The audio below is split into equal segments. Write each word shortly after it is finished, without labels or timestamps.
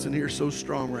in here so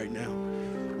strong right now.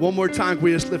 One more time, can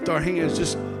we just lift our hands,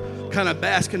 just kind of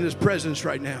bask in His presence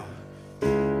right now.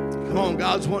 Come on,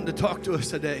 God's wanting to talk to us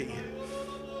today.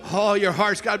 Oh, your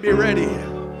heart's got to be ready.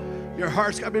 Your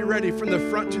heart's got to be ready from the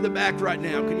front to the back right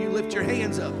now. Can you lift your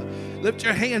hands up? Lift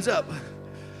your hands up.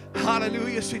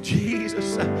 Hallelujah. Say,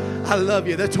 Jesus, I love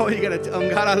you. That's all you got to tell Him.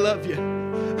 God, I love you.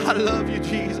 I love you,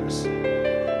 Jesus.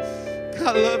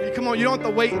 I love you. Come on, you don't have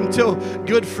to wait until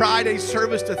Good Friday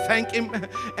service to thank Him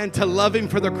and to love Him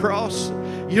for the cross.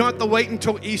 You don't have to wait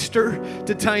until Easter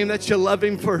to tell Him that you love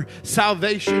Him for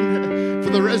salvation,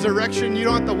 for the resurrection. You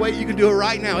don't have to wait. You can do it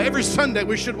right now. Every Sunday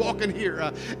we should walk in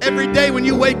here. Every day when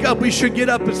you wake up, we should get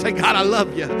up and say, God, I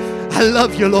love you. I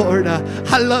love you, Lord.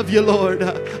 I love you, Lord.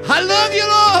 I love you,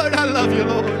 Lord. I love you,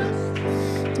 Lord.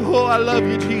 Oh, I love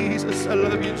you, Jesus. I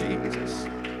love you, Jesus.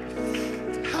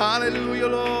 Hallelujah,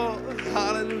 Lord.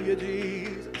 Hallelujah,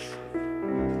 Jesus.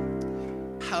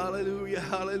 Hallelujah,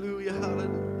 hallelujah,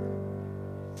 hallelujah.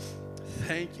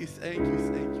 Thank you,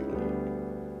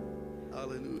 Lord.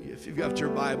 Hallelujah. If you've got your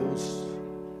Bibles,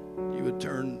 you would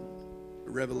turn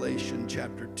to Revelation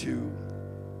chapter 2.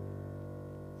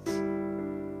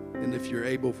 And if you're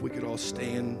able, if we could all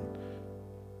stand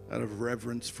out of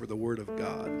reverence for the Word of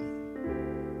God.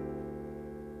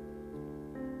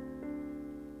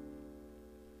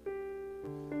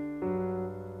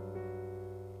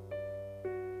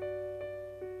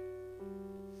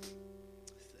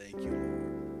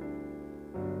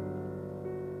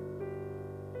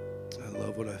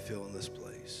 What I feel in this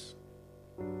place.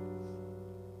 I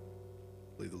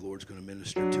believe the Lord's going to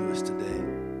minister to us today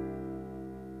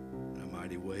in a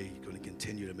mighty way. He's going to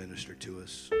continue to minister to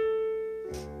us.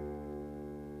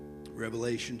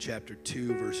 Revelation chapter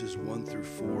 2, verses 1 through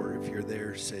 4. If you're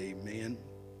there, say amen.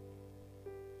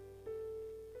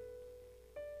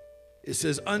 It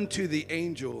says, unto the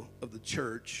angel of the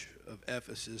church of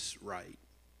Ephesus write,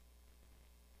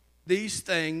 these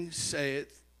things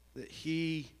saith that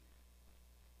he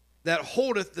that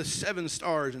holdeth the 7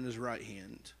 stars in his right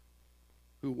hand,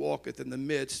 who walketh in the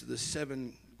midst of the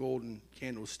 7 golden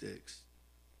candlesticks.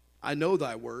 I know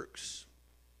thy works,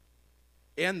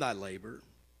 and thy labor,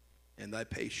 and thy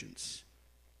patience,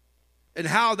 and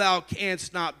how thou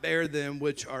canst not bear them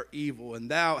which are evil,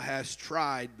 and thou hast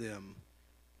tried them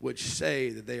which say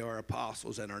that they are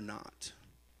apostles and are not,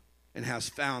 and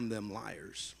hast found them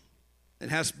liars,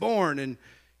 and hast borne and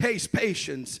hast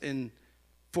patience, and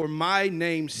for my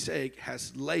name's sake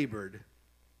hast labored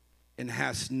and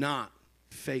hast not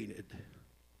fainted.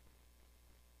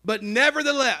 But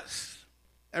nevertheless,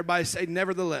 everybody say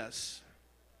nevertheless,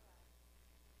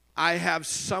 I have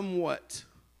somewhat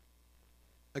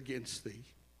against thee,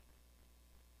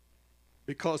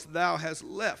 because thou hast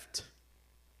left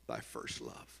thy first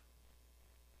love.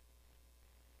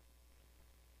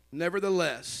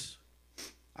 Nevertheless,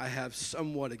 I have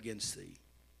somewhat against thee,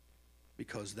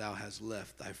 because thou hast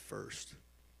left thy first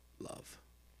love.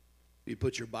 You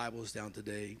put your Bibles down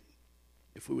today.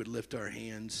 If we would lift our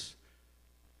hands,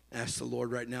 ask the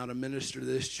Lord right now to minister to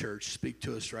this church. Speak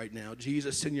to us right now.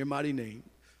 Jesus, in your mighty name.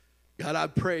 God, I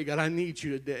pray, God, I need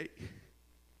you today.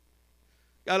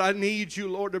 God, I need you,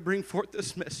 Lord, to bring forth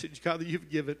this message, God, that you've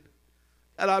given.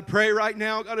 And I pray right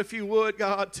now, God, if you would,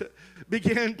 God, to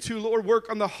begin to, Lord,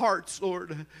 work on the hearts,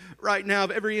 Lord, right now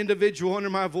of every individual under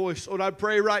my voice. Lord, I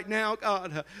pray right now,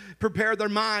 God, prepare their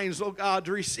minds, oh God,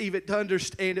 to receive it, to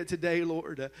understand it today,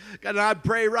 Lord. God, and I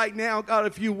pray right now, God,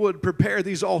 if you would, prepare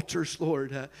these altars,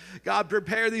 Lord. God,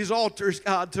 prepare these altars,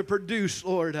 God, to produce,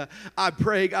 Lord. I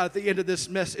pray, God, at the end of this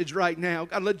message right now,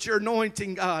 God, let your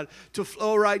anointing, God, to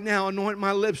flow right now. Anoint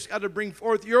my lips, God, to bring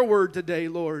forth your word today,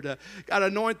 Lord. God,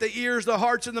 anoint the ears, the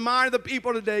hearts, and the mind of the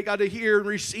people today, God, to hear and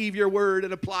receive your word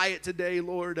and apply it today,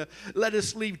 Lord. Let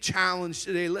us leave challenged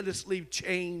today. Let us leave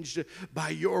changed by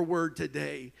your word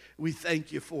today. We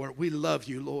thank you for it. We love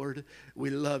you, Lord. We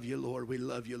love you, Lord. We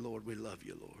love you, Lord. We love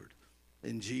you, Lord.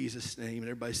 In Jesus' name. And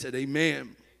everybody said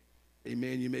amen.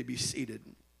 Amen. You may be seated.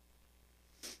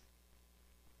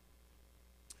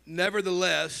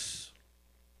 Nevertheless,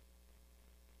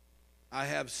 I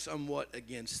have somewhat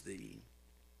against thee,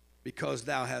 because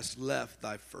thou hast left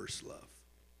thy first love.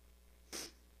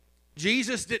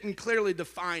 Jesus didn't clearly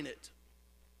define it,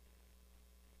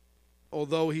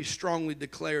 although he strongly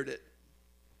declared it.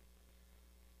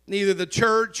 Neither the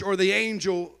church or the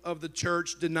angel of the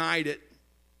church denied it.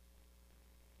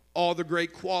 All the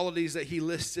great qualities that he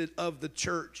listed of the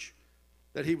church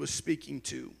that he was speaking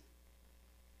to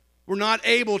were not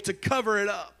able to cover it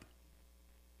up.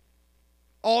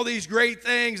 All these great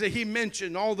things that he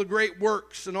mentioned, all the great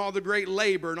works and all the great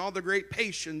labor and all the great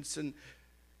patience and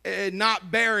not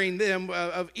bearing them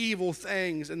of evil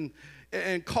things and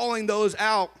and calling those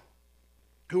out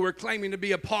who were claiming to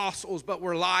be apostles but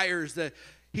were liars. That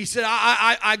he said,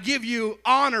 I give you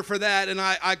honor for that, and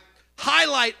I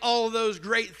highlight all of those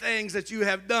great things that you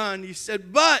have done. He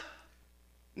said, but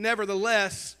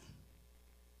nevertheless,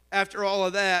 after all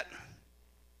of that,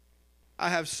 I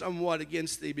have somewhat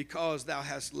against thee, because thou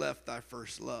hast left thy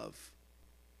first love.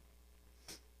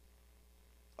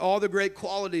 All the great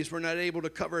qualities were not able to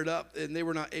cover it up, and they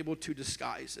were not able to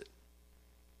disguise it.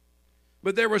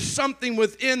 But there was something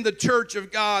within the church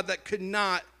of God that could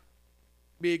not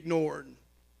be ignored.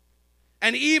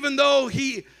 And even though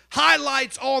he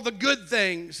highlights all the good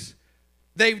things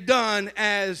they've done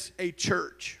as a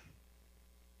church,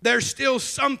 there's still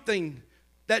something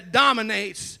that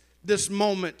dominates this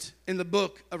moment in the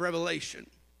book of Revelation.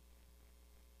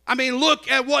 I mean, look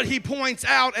at what he points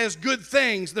out as good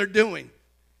things they're doing.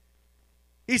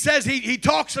 He says he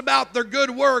talks about their good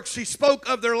works. He spoke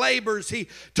of their labors. He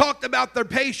talked about their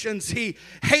patience. They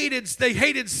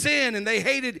hated sin, and they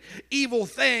hated evil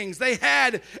things. They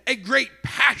had a great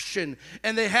passion,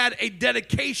 and they had a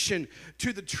dedication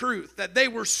to the truth, that they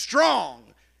were strong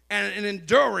and an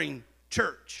enduring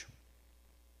church.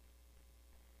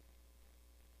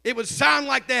 It would sound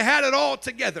like they had it all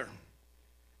together.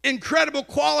 Incredible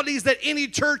qualities that any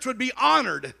church would be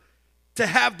honored to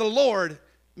have the Lord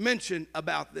mention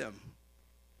about them.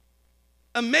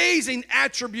 Amazing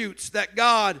attributes that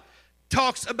God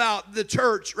talks about the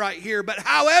church right here. But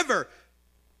however,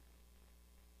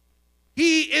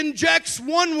 he injects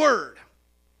one word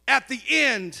at the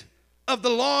end of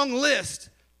the long list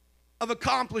of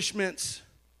accomplishments.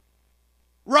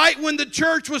 Right when the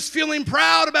church was feeling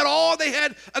proud about all they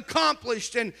had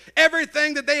accomplished and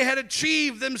everything that they had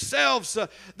achieved themselves,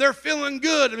 they're feeling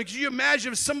good. I mean, can you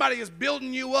imagine if somebody is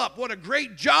building you up? What a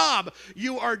great job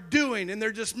you are doing. And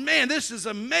they're just, man, this is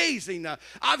amazing.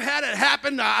 I've had it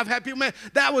happen. I've had people, man,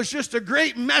 that was just a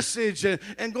great message,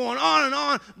 and going on and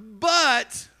on.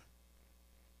 But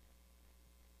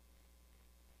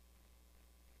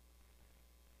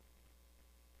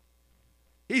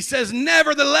he says,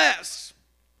 nevertheless,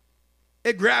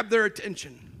 it grabbed their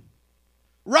attention.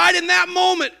 Right in that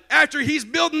moment, after he's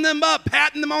building them up,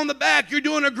 patting them on the back, you're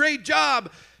doing a great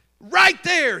job. Right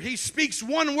there, he speaks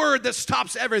one word that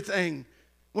stops everything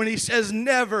when he says,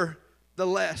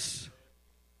 nevertheless.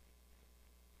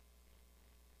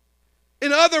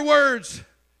 In other words,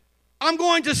 I'm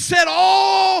going to set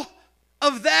all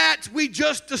of that we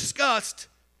just discussed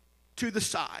to the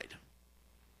side.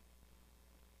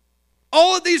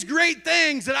 All of these great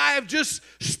things that I have just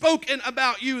spoken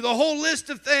about you, the whole list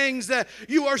of things that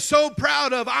you are so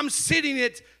proud of, I'm sitting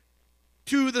it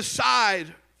to the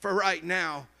side for right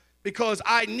now, because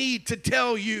I need to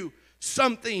tell you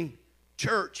something,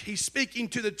 church. He's speaking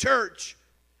to the church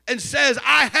and says,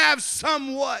 I have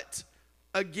somewhat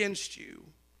against you.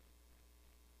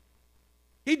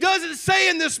 He doesn't say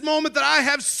in this moment that I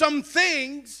have some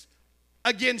things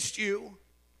against you,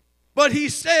 but he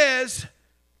says,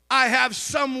 I have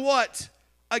somewhat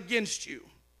against you.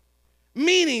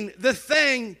 Meaning the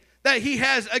thing that he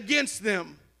has against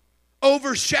them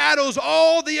overshadows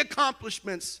all the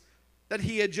accomplishments that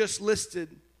he had just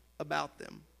listed about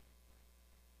them.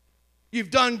 You've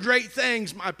done great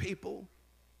things, my people,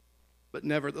 but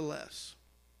nevertheless,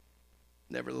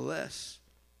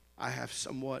 I have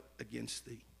somewhat against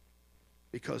thee,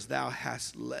 because thou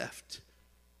hast left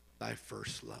thy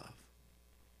first love.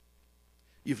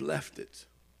 You've left it.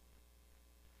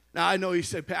 Now, I know you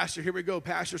said, Pastor, here we go.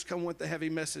 Pastors come with the heavy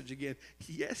message again.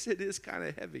 Yes, it is kind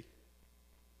of heavy.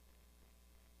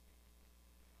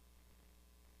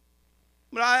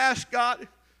 But I asked God,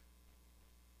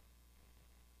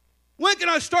 when can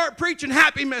I start preaching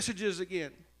happy messages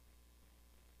again?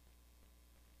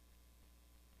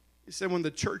 He said, when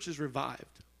the church is revived.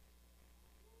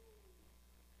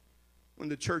 When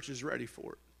the church is ready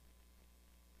for it.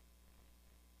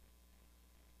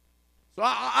 So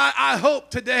I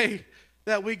hope today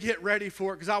that we get ready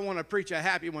for it, because I want to preach a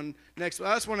happy one next week.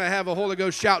 I just want to have a Holy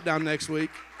Ghost shout down next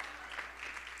week.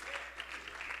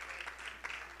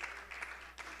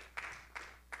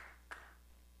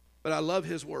 But I love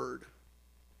his word.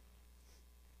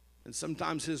 And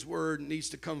sometimes his word needs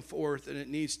to come forth, and it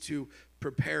needs to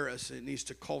prepare us, and it needs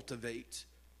to cultivate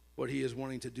what he is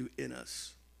wanting to do in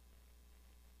us.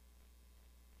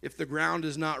 If the ground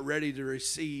is not ready to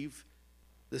receive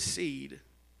the seed,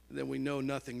 then we know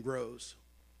nothing grows.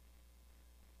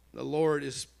 The Lord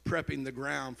is prepping the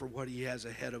ground for what he has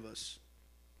ahead of us.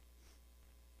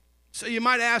 So you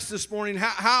might ask this morning,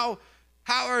 how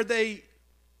are they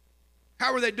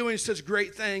doing such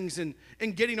great things and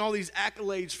getting all these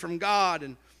accolades from God?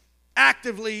 And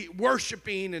actively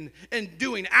worshiping and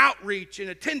doing outreach and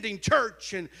attending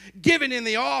church and giving in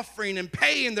the offering and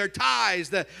paying their tithes,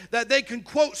 that they can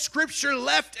quote scripture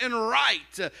left and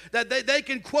right, that they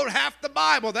can quote half the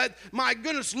Bible, that, my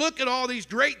goodness, look at all these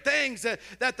great things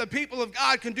that the people of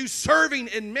God can do, serving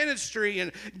in ministry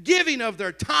and giving of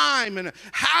their time. And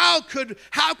how could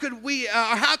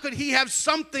he have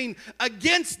something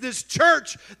against this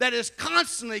church that is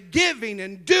constantly giving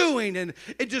and doing and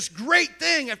just great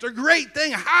thing after great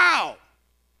thing? How?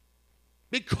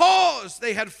 Because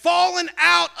they had fallen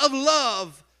out of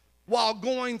love while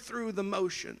going through the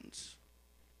motions.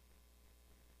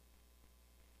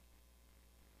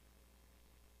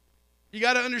 You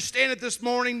got to understand it this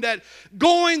morning that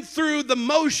going through the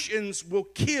motions will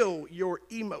kill your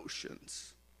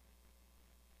emotions.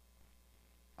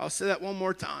 I'll say that one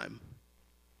more time.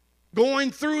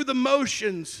 Going through the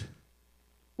motions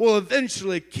will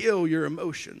eventually kill your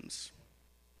emotions.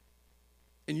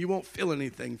 And you won't feel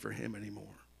anything for him anymore.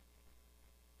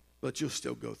 But you'll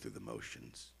still go through the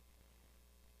motions.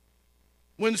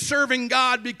 When serving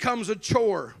God becomes a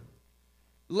chore,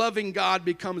 loving God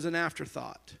becomes an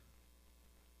afterthought.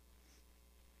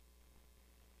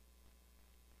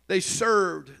 They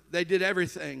served, they did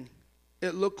everything.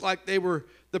 It looked like they were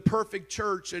the perfect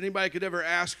church anybody could ever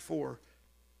ask for.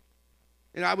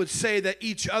 And I would say that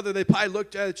they probably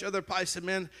looked at each other, probably said,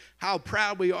 man, how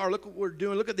proud we are. Look what we're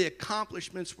doing. Look at the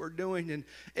accomplishments we're doing.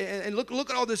 And look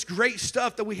at all this great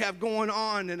stuff that we have going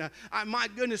on. And my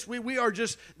goodness, we are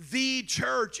just the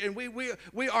church. And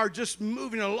we are just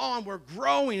moving along. We're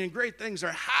growing and great things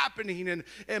are happening.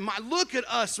 And look at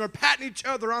us. We're patting each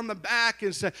other on the back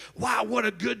and say, wow, what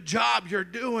a good job you're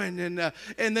doing. And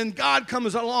then God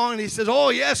comes along and he says, oh,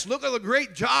 yes, look at the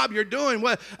great job you're doing.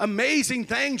 What amazing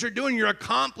things you're doing. You're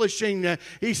accomplishing.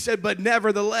 He said, but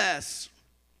nevertheless,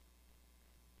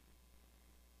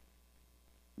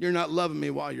 you're not loving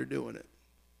me while you're doing it.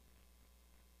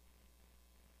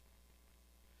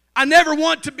 I never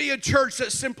want to be a church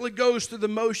that simply goes through the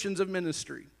motions of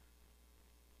ministry.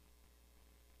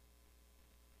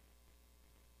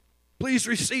 Please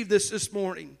receive this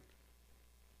morning.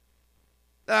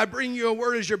 That I bring you a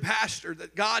word as your pastor,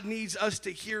 that God needs us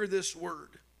to hear this word.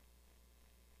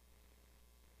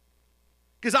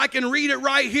 Because I can read it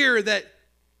right here that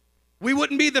we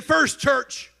wouldn't be the first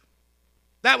church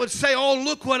that would say, oh,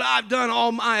 look what I've done,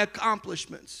 all my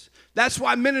accomplishments. That's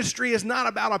why ministry is not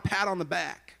about a pat on the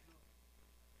back.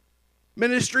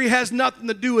 Ministry has nothing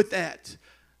to do with that.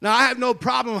 Now, I have no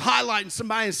problem highlighting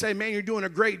somebody and saying, man, you're doing a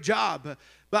great job.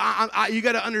 But you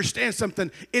got to understand something.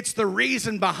 It's the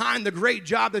reason behind the great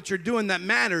job that you're doing that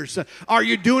matters. Are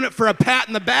you doing it for a pat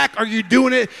in the back? Are you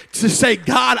doing it to say,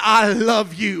 God, I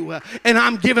love you, and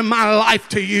I'm giving my life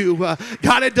to you.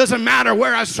 God, it doesn't matter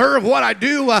where I serve, what I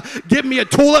do. Give me a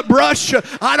toilet brush.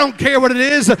 I don't care what it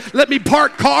is. Let me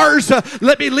park cars.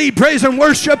 Let me lead praise and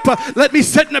worship. Let me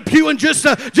sit in a pew and just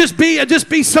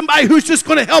be somebody who's just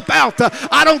going to help out.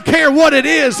 I don't care what it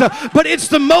is, but it's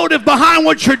the motive behind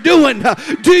what you're doing.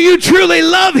 Do you truly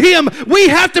love him? We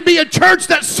have to be a church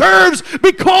that serves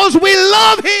because we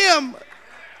love him.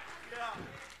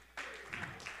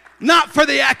 Not for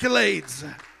the accolades.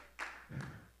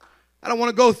 I don't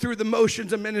want to go through the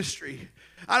motions of ministry.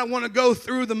 I don't want to go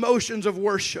through the motions of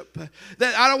worship.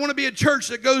 That I don't want to be a church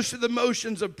that goes through the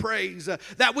motions of praise.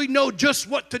 That we know just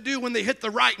what to do when they hit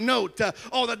the right note.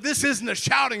 That this isn't a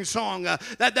shouting song.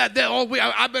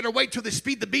 I better wait till they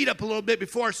speed the beat up a little bit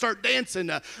before I start dancing.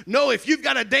 No, if you've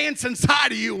got a dance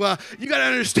inside of you, you got to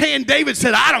understand. David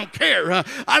said, I don't care.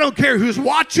 I don't care who's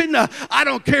watching. I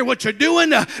don't care what you're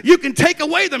doing. You can take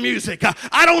away the music.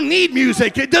 I don't need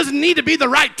music. It doesn't need to be the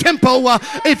right tempo.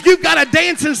 If you've got a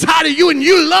dance inside of you and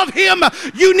you love him,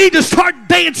 you need to start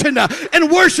dancing and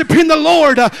worshiping the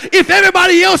Lord. If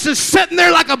everybody else is sitting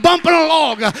there like a bump on a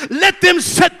log, let them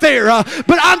sit there.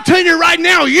 But I'm telling you right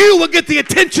now, you will get the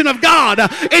attention of God,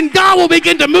 and God will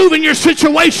begin to move in your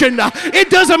situation. It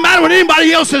doesn't matter what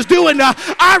anybody else is doing.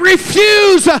 I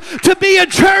refuse to be a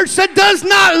church that does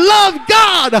not love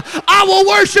God. I will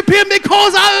worship him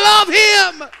because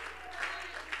I love him.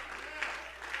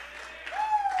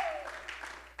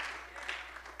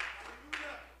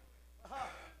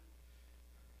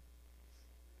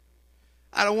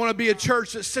 I don't want to be a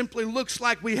church that simply looks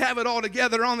like we have it all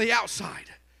together on the outside,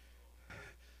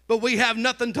 but we have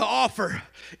nothing to offer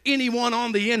anyone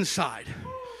on the inside.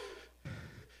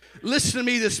 Listen to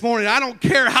me this morning. I don't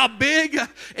care how big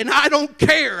and I don't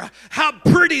care how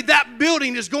pretty that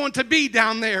building is going to be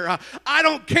down there. I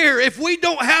don't care if we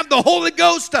don't have the Holy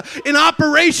Ghost in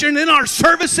operation in our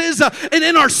services and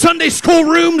in our Sunday school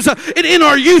rooms and in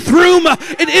our youth room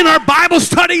and in our Bible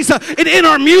studies and in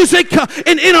our music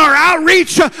and in our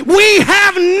outreach. We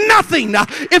have nothing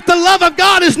if the love of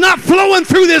God is not flowing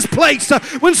through this place.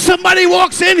 When somebody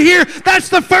walks in here, that's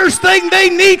the first thing they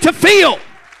need to feel.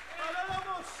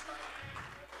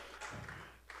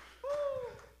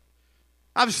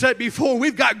 I've said before,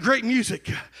 we've got great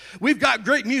music. We've got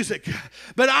great music.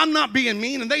 But I'm not being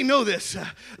mean, and they know this.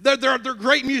 They're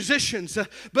great musicians.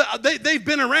 But they've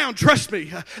been around, trust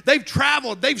me. They've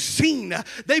traveled. They've seen.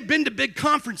 They've been to big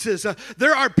conferences.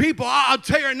 There are people, I'll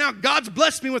tell you right now, God's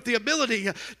blessed me with the ability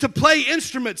to play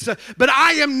instruments. But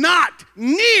I am not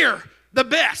near the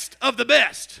best of the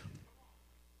best.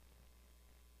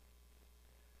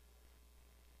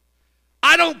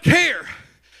 I don't care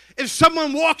if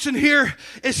someone walks in here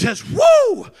and says,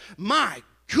 whoa, my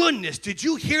goodness, did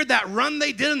you hear that run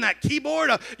they did in that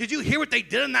keyboard? Did you hear what they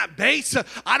did in that bass?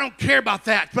 I don't care about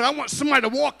that, but I want somebody to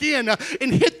walk in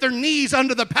and hit their knees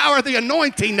under the power of the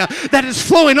anointing that is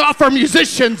flowing off our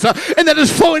musicians and that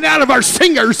is flowing out of our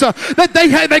singers, that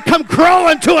they come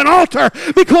crawling to an altar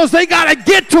because they got to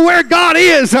get to where God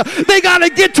is. They got to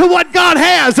get to what God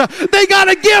has. They got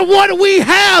to get what we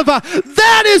have.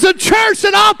 That is a church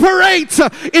that operates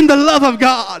in the love of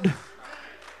God.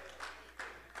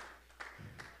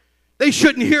 They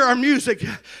shouldn't hear our music,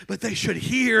 but they should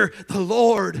hear the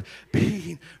Lord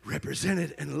being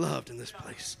represented and loved in this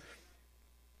place.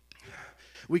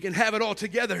 We can have it all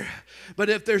together, but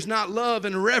if there's not love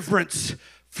and reverence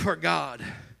for God,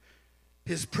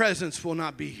 His presence will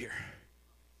not be here.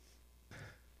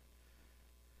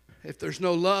 If there's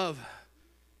no love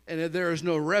and if there is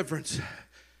no reverence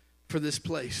for this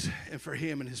place and for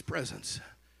Him and His presence,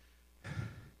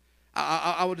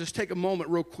 I will just take a moment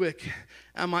real quick.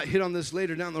 I might hit on this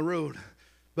later down the road,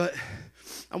 but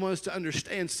I want us to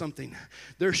understand something.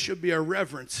 There should be a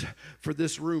reverence for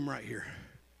this room right here.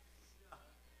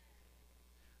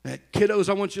 Kiddos,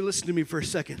 I want you to listen to me for a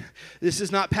second. This is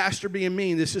not pastor being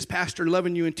mean. This is pastor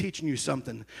loving you and teaching you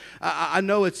something. I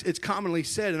know it's commonly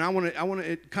said, and I want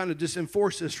to kind of just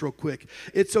enforce this real quick.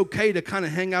 It's okay to kind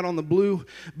of hang out on the blue,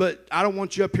 but I don't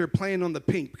want you up here playing on the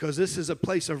pink, because this is a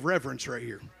place of reverence right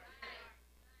here.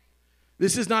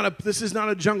 This is not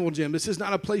a jungle gym. This is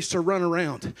not a place to run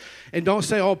around. And don't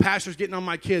say, oh, pastor's getting on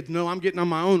my kids. No, I'm getting on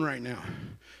my own right now.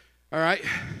 All right?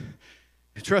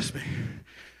 Trust me.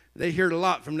 They heard a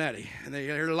lot from Daddy, and they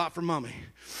heard a lot from Mommy.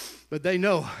 But they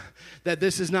know that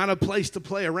this is not a place to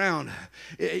play around.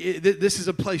 This is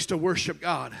a place to worship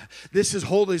God. This is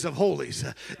holies of holies.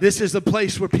 This is a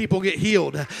place where people get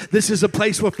healed. This is a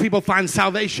place where people find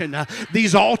salvation.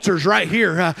 These altars right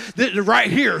here,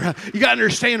 you got to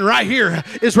understand, right here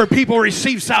is where people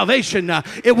receive salvation.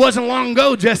 It wasn't long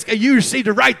ago, Jessica, you received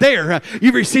it right there.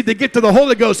 You received the gift of the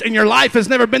Holy Ghost, and your life has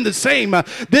never been the same.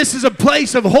 This is a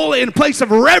place of holy and a place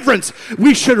of reverence.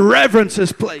 We should reverence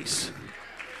this place.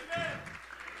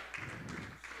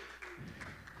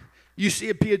 You see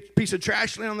a piece of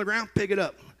trash laying on the ground, pick it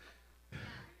up.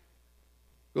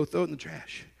 Go throw it in the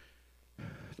trash.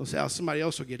 Don't say, oh, somebody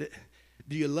else will get it.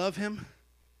 Do you love Him?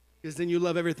 Because then you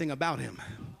love everything about Him.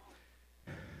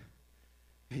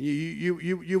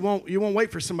 You won't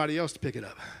wait for somebody else to pick it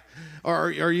up. Or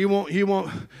you won't,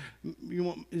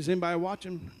 is anybody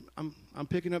watching? I'm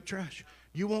picking up trash.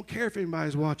 You won't care if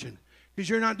anybody's watching, because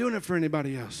you're not doing it for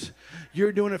anybody else.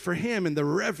 You're doing it for Him and the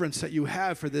reverence that you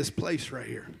have for this place right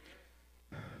here.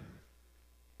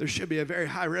 There should be a very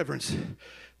high reverence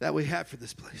that we have for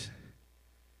this place.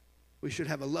 We should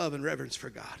have a love and reverence for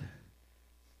God,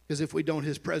 because if we don't,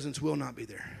 His presence will not be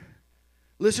there.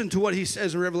 Listen to what He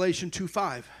says in Revelation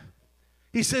 2:5.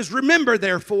 He says, remember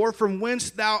therefore from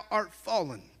whence thou art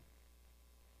fallen,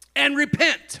 and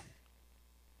repent,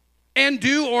 and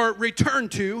do or return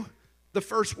to the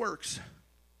first works,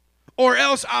 or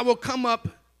else I will come up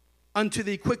unto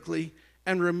thee quickly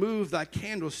and remove thy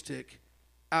candlestick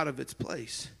out of its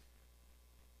place,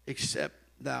 except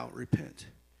thou repent.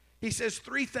 He says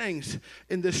three things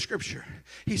in this scripture.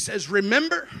 He says,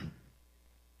 remember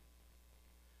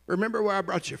where I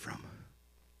brought you from.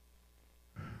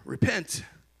 Repent,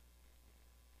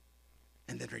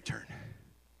 and then return.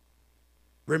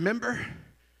 Remember,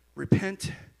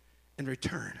 repent, and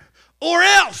return. Or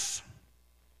else.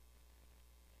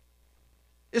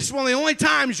 This is one of the only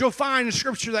times you'll find in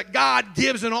Scripture that God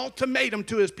gives an ultimatum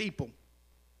to His people.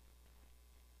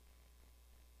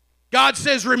 God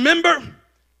says, remember,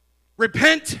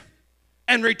 repent,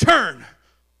 and return,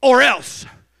 or else.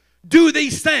 Do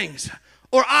these things,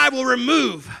 or I will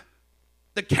remove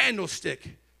the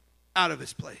candlestick out of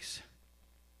its place.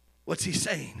 What's he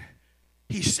saying?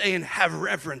 He's saying, have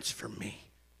reverence for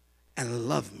me and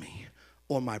love me,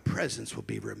 or my presence will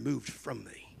be removed from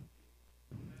thee.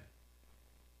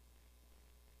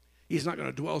 He's not going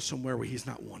to dwell somewhere where he's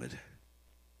not wanted.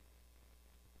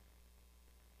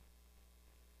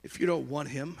 If you don't want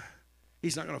him,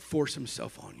 he's not going to force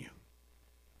himself on you.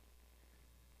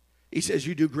 He says,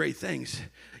 you do great things.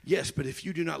 Yes, but if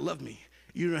you do not love me,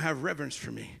 you don't have reverence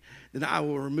for me, then I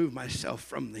will remove myself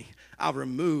from thee. I'll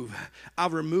remove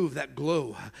that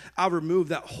glow. I'll remove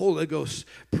that Holy Ghost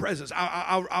presence.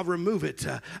 I'll remove it.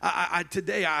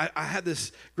 Today I had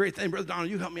this great thing. Brother Donald,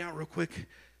 you help me out real quick.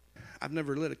 I've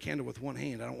never lit a candle with one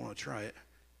hand. I don't want to try it.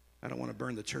 I don't want to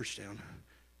burn the church down.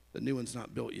 The new one's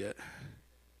not built yet.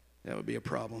 That would be a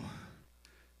problem.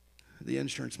 The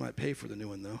insurance might pay for the new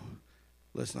one, though.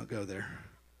 Let's not go there.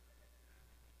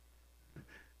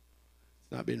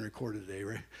 It's not being recorded today,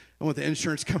 right? I want the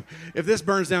insurance come. If this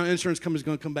burns down, insurance company's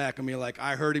going to come back and be like,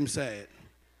 I heard him say it.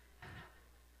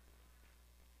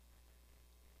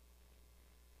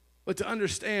 But to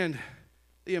understand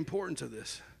the importance of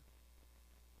this,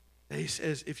 he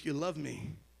says, if you love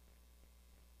me,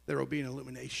 there will be an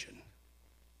illumination.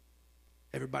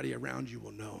 Everybody around you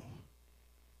will know.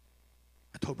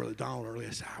 I told Brother Donald earlier,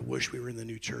 I said, I wish we were in the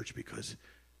new church because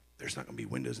there's not going to be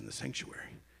windows in the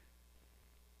sanctuary.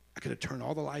 I could have turned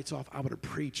all the lights off. I would have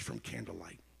preached from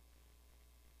candlelight.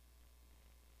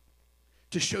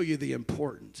 To show you the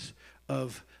importance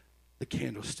of the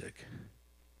candlestick.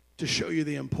 To show you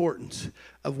the importance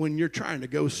of when you're trying to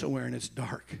go somewhere and it's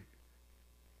dark.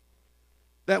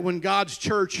 That when God's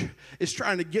church is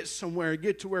trying to get somewhere,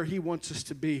 get to where he wants us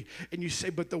to be, and you say,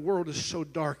 but the world is so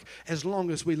dark, as long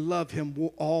as we love him,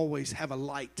 we'll always have a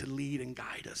light to lead and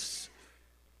guide us.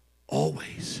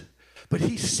 Always. But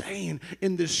he's saying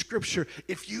in this scripture,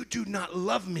 if you do not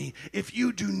love me, if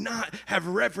you do not have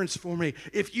reverence for me,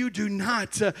 if you do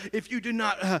not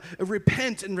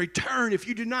repent and return, if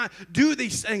you do not do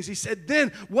these things, he said,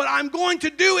 then what I'm going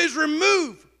to do is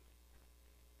remove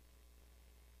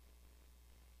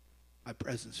my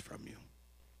presence from you.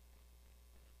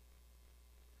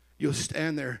 You'll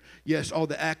stand there, yes, all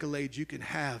the accolades you can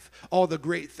have, all the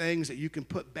great things that you can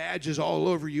put badges all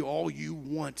over you, all you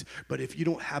want. But if you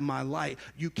don't have my light,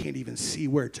 you can't even see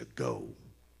where to go.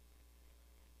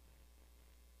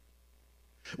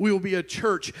 We will be a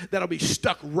church that'll be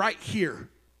stuck right here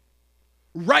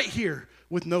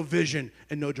with no vision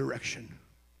and no direction.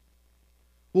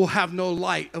 We'll have no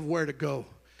light of where to go.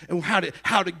 And how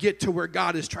to get to where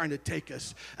God is trying to take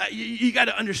us. You got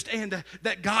to understand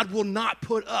that God will not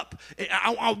put up.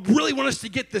 I really want us to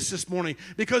get this morning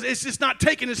because it's just not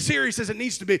taken as serious as it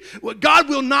needs to be. God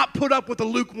will not put up with a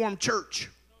lukewarm church.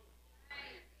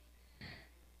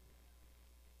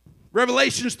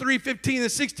 Revelations 3:15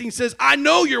 and 16 says, I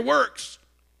know your works.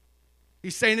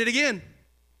 He's saying it again.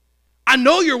 I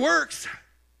know your works,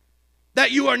 that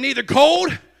you are neither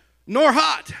cold nor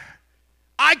hot.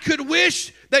 I could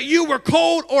wish that you were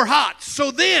cold or hot. So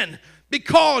then,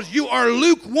 because you are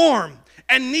lukewarm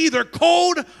and neither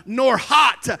cold nor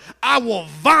hot, I will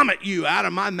vomit you out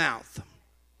of my mouth.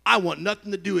 I want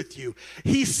nothing to do with you.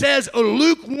 He says a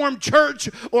lukewarm church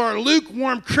or a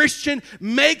lukewarm Christian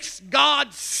makes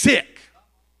God sick.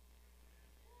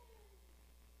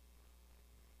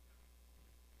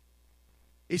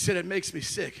 He said, it makes me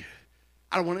sick.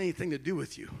 I don't want anything to do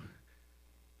with you.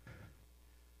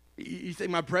 You think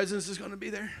my presence is going to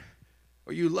be there?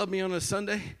 Or you love me on a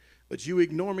Sunday, but you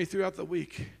ignore me throughout the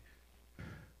week.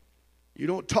 You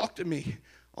don't talk to me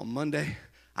on Monday.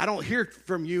 I don't hear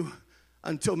from you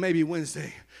until maybe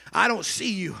Wednesday. I don't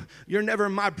see you. You're never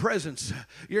in my presence.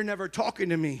 You're never talking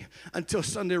to me until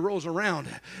Sunday rolls around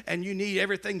and you need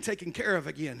everything taken care of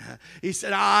again. He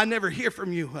said, I never hear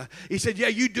from you. He said, yeah,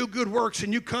 you do good works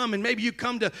and you come and maybe you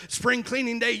come to spring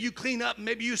cleaning day, you clean up,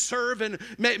 maybe you serve and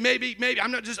maybe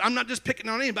I'm not just picking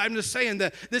on anybody. I'm just saying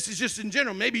that this is just in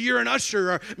general. Maybe you're an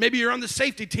usher or maybe you're on the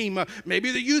safety team, maybe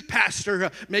the youth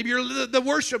pastor, maybe you're the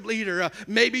worship leader,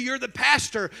 maybe you're the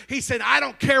pastor. He said, I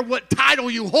don't care what title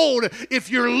you hold. If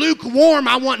you're lukewarm,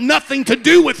 I want nothing to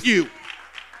do with you.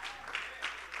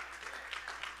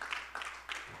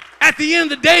 At the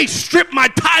end of the day, strip my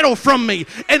title from me,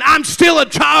 and I'm still a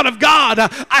child of God.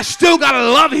 I still got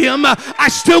to love him. I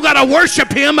still got to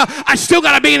worship him. I still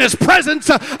got to be in his presence.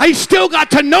 I still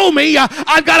got to know me.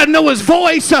 I've got to know his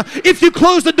voice. If you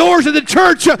close the doors of the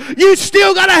church, you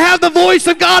still got to have the voice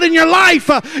of God in your life.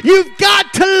 You've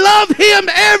got to love him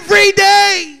every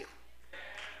day.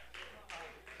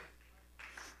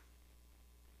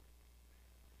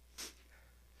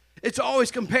 It's always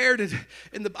compared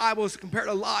in the Bible. It's compared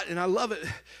a lot, and I love it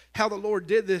how the Lord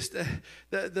did this.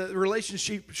 The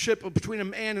relationship between a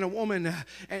man and a woman,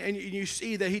 and you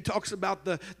see that He talks about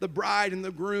the bride and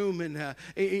the groom, and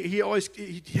he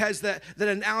has that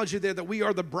analogy there that we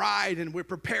are the bride, and we're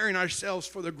preparing ourselves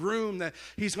for the groom, that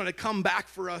He's going to come back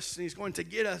for us, and He's going to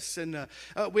get us. And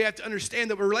we have to understand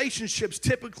that relationships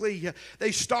typically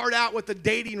they start out with a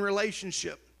dating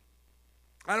relationship.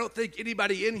 I don't think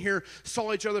anybody in here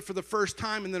saw each other for the first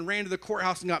time and then ran to the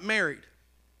courthouse and got married.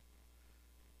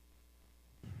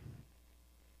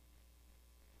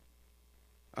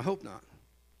 I hope not.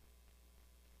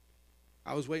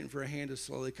 I was waiting for a hand to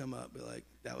slowly come up, be like,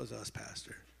 that was us,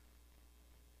 Pastor.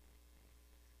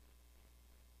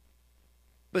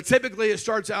 But typically it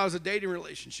starts out as a dating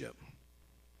relationship.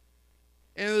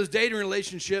 And in those dating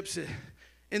relationships,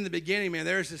 in the beginning, man,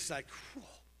 there's this like,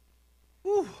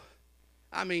 whew.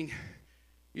 I mean,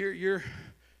 you're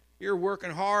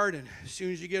working hard, and as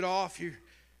soon as you get off, you're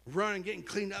running, getting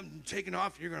cleaned up, and taking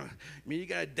off. You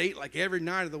got a date like every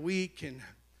night of the week, and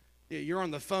you're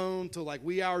on the phone till like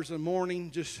wee hours in the morning,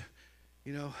 just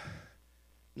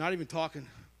not even talking.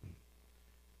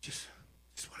 Just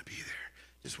want to be there.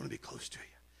 Just want to be close to you.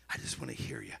 I just want to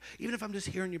hear you, even if I'm just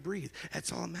hearing you breathe.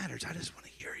 That's all that matters. I just want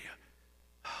to hear you.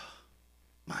 Oh,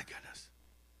 my goodness,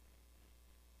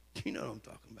 you know what I'm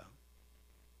talking about.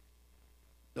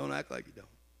 Don't act like you don't.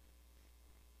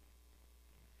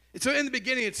 And so in the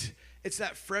beginning, it's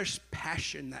that fresh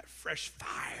passion, that fresh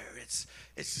fire. It's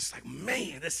just like,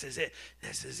 man, this is it.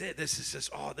 This is it. This is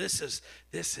just,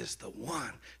 this is the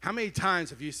one. How many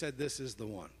times have you said this is the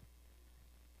one?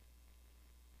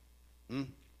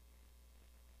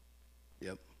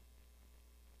 Yep.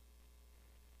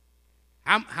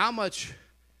 How much,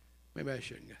 maybe I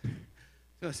shouldn't. I was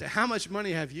going to say, how much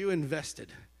money have you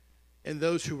invested in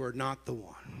those who are not the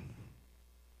one?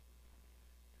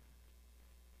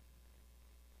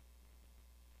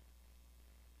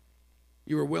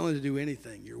 You were willing to do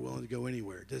anything. You're willing to go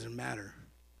anywhere. It doesn't matter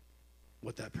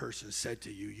what that person said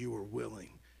to you. You were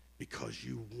willing because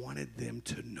you wanted them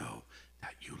to know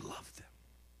that you loved them.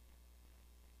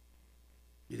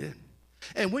 You did.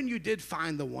 And when you did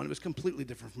find the one, it was completely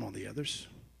different from all the others.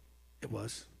 It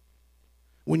was.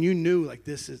 When you knew, like,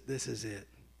 this is it.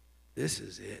 This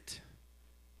is it.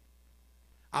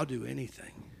 I'll do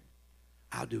anything.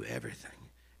 I'll do everything.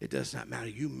 It does not matter.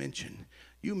 You mention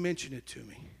it to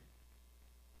me.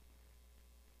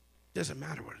 It doesn't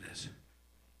matter what it is.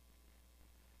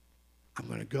 I'm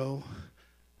going to go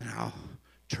and I'll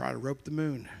try to rope the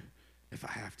moon if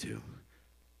I have to.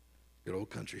 Good old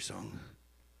country song.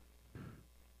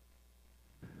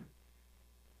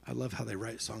 I love how they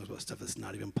write songs about stuff that's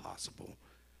not even possible.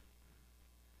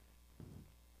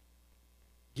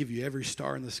 Give you every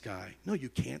star in the sky. No, you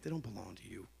can't. They don't belong to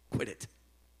you. Quit it.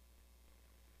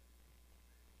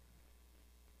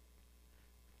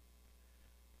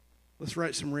 Let's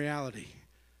write some reality.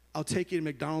 I'll take you to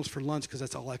McDonald's for lunch because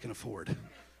that's all I can afford.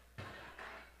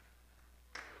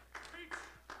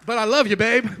 But I love you,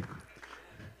 babe.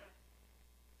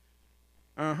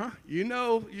 You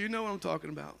know what I'm talking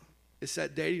about. It's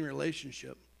that dating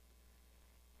relationship.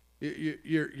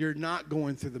 You're not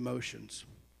going through the motions.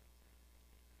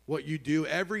 What you do,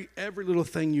 every little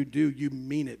thing you do, you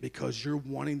mean it because you're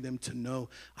wanting them to know,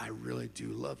 I really do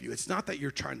love you. It's not that you're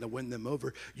trying to win them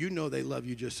over. You know they love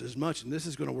you just as much, and this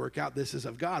is going to work out. This is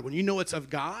of God. When you know it's of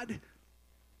God,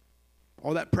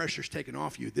 all that pressure's taken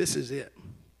off you. This is it.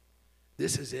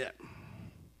 This is it.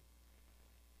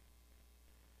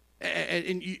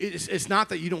 And it's not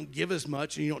that you don't give as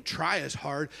much and you don't try as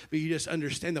hard, but you just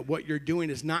understand that what you're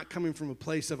doing is not coming from a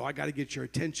place of, oh, I got to get your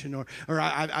attention, or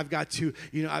I've got to,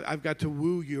 I've got to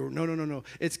woo you. Or no.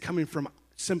 It's coming from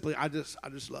simply, I just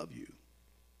love you.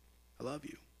 I love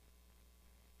you.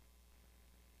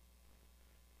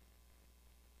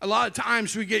 A lot of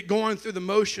times we get going through the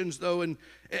motions, though, and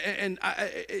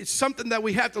it's something that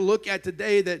we have to look at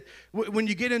today, that when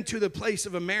you get into the place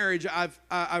of a marriage, I've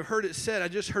heard it said, I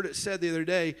just heard it said the other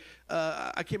day,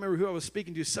 I can't remember who I was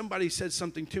speaking to, somebody said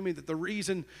something to me that the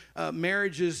reason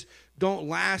marriages don't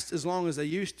last as long as they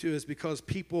used to is because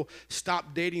people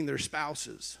stop dating their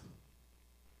spouses.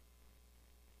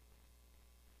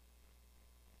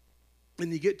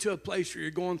 And you get to a place where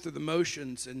you're going through the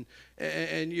motions, and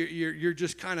you're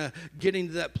just kind of getting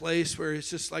to that place where it's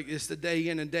just like it's the day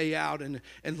in and day out, and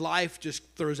life just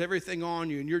throws everything on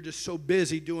you, and you're just so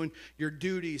busy doing your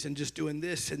duties and just doing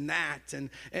this and that, and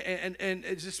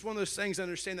it's just one of those things. I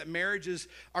understand that marriages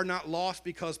are not lost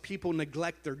because people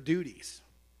neglect their duties.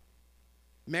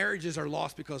 Marriages are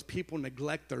lost because people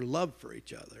neglect their love for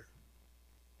each other.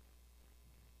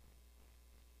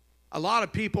 A lot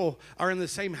of people are in the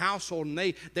same household and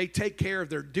they take care of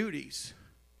their duties.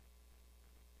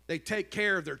 They take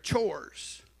care of their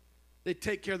chores. They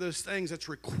take care of those things that's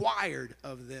required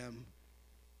of them.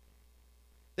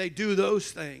 They do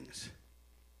those things.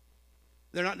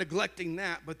 They're not neglecting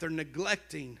that, but they're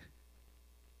neglecting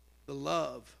the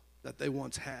love that they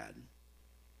once had.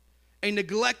 A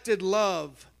neglected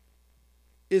love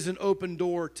is an open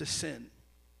door to sin.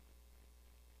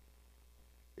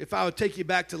 If I would take you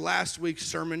back to last week's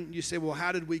sermon, you say, well,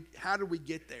 how did we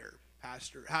get there,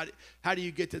 Pastor? How do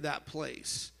you get to that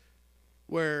place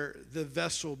where the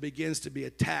vessel begins to be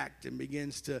attacked and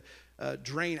begins to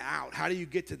drain out? How do you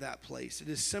get to that place? It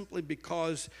is simply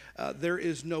because there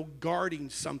is no guarding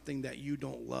something that you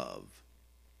don't love.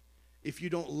 If you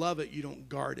don't love it, you don't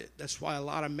guard it. That's why a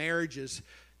lot of marriages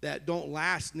that don't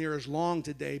last near as long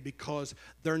today, because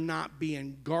they're not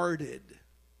being guarded,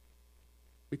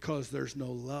 because there's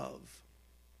no love.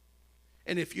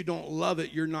 And if you don't love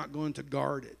it, you're not going to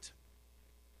guard it.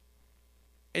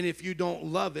 And if you don't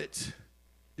love it,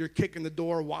 you're kicking the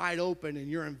door wide open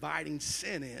and you're inviting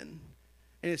sin in.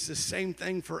 And it's the same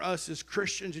thing for us as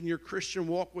Christians in your Christian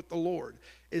walk with the Lord,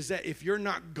 is that if you're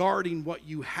not guarding what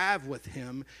you have with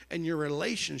Him and your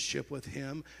relationship with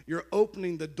Him, you're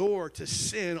opening the door to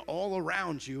sin all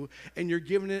around you, and you're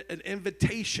giving it an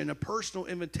invitation, a personal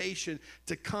invitation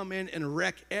to come in and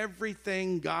wreck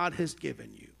everything God has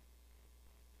given you.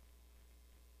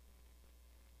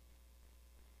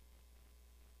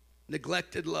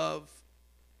 Neglected love,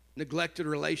 neglected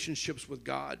relationships with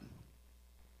God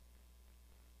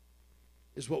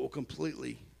is what will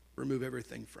completely remove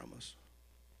everything from us.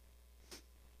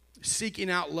 Seeking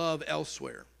out love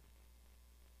elsewhere.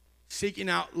 Seeking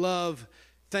out love,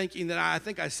 thinking that I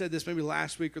think I said this maybe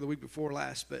last week or the week before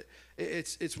last, but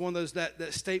it's one of those,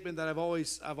 that statement that I've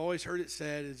always heard it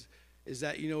said is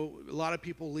that, you know, a lot of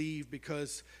people leave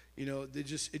because, you know, it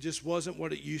just wasn't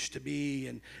what it used to be,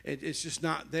 and it's just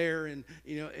not there, and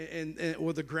you know, and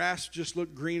or the grass just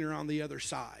looked greener on the other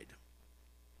side.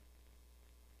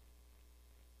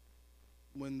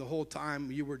 When the whole time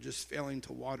you were just failing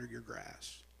to water your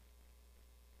grass.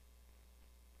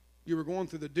 You were going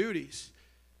through the duties,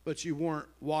 but you weren't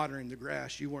watering the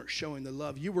grass. You weren't showing the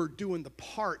love. You were doing the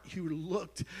part. You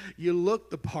looked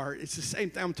the part. It's the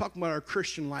same thing. I'm talking about our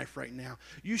Christian life right now.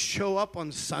 You show up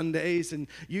on Sundays and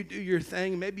you do your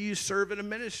thing. Maybe you serve in a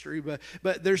ministry,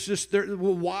 but there's just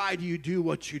well, why do you do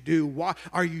what you do? Why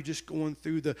are you just going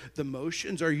through the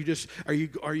motions? Are you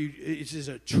is this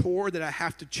a chore that I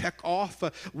have to check off?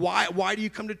 Why do you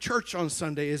come to church on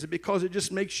Sunday? Is it because it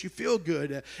just makes you feel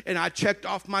good? And I checked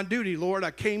off my duty, Lord.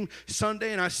 I came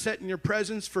Sunday and I sat in your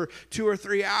presence for 2 or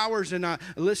 3 hours, and I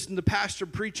listened to Pastor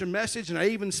preach a message, and I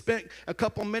even spent a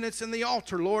couple minutes in the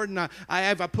altar, Lord, and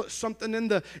I put something in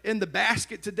the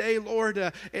basket today,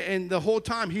 Lord, and the whole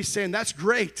time He's saying, that's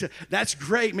great,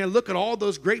 man. Look at all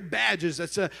those great badges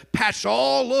that's patched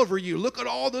all over you. Look at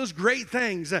all those great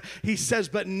things. He says,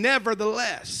 but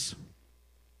nevertheless,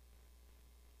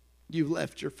 you've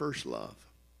left your first love.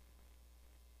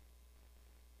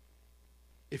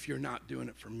 If you're not doing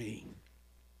it for me,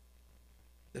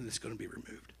 then it's going to be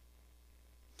removed.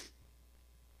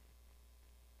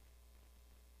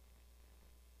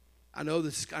 I know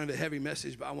this is kind of a heavy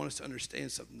message, but I want us to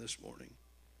understand something this morning.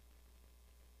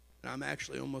 And I'm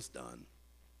actually almost done.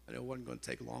 I know it wasn't going to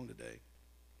take long today.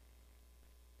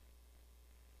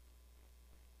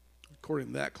 According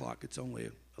to that clock, it's only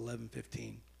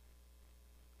 11:15.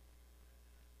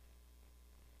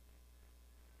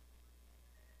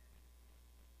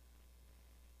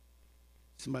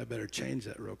 Somebody better change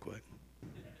that real quick.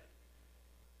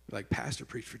 Like, Pastor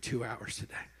preached for 2 hours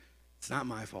today. It's not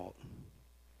my fault.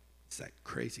 It's that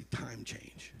crazy time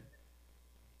change.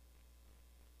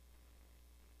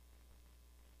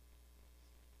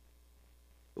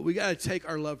 But we got to take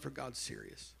our love for God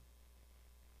serious.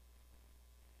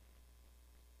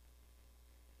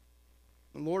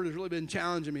 The Lord has really been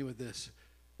challenging me with this.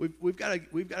 We've got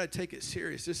to take it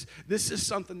serious. This is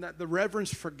something that the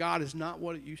reverence for God is not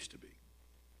what it used to be.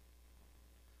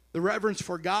 The reverence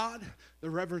for God, the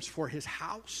reverence for His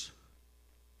house.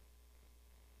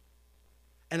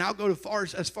 And I'll go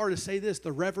as far to say this,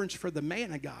 the reverence for the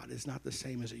man of God is not the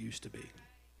same as it used to be.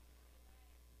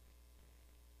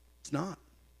 It's not.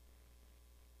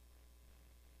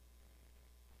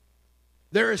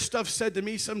 There is stuff said to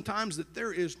me sometimes that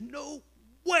there is no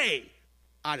way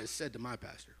I'd have said to my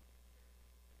pastor.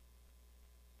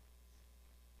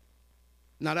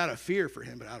 Not out of fear for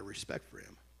him, but out of respect for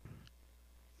him.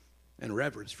 And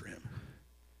reverence for him,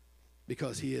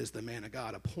 because he is the man of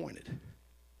God appointed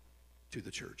to the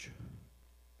church.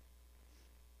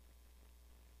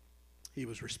 He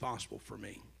was responsible for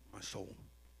me, my soul.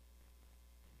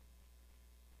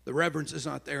 The reverence is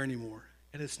not there anymore.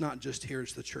 And it's not just here,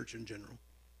 it's the church in general.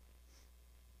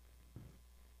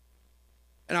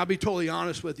 And I'll be totally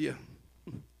honest with you.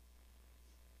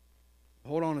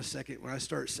 Hold on a second. When I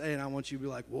start saying, I want you to be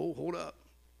like, whoa, hold up.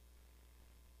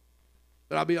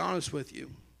 But I'll be honest with you.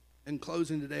 In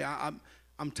closing today,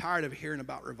 I'm tired of hearing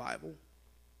about revival.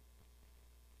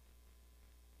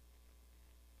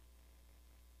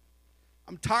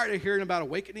 I'm tired of hearing about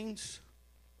awakenings,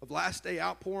 of last day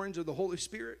outpourings of the Holy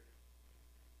Spirit.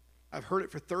 I've heard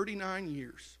it for 39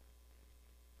 years.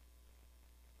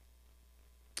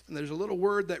 And there's a little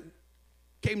word that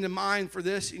came to mind for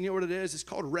this. You know what it is? It's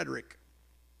called rhetoric.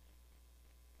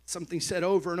 Something said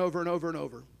over and over and over and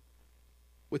over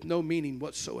with no meaning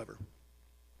whatsoever.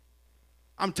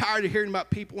 I'm tired of hearing about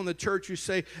people in the church who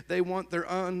say they want their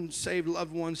unsaved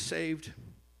loved ones saved.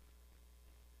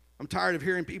 I'm tired of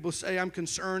hearing people say, I'm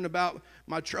concerned about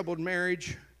my troubled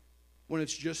marriage, when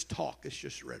it's just talk. It's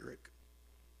just rhetoric.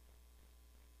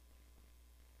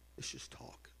 It's just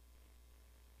talk.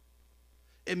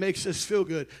 It makes us feel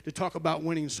good to talk about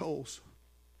winning souls.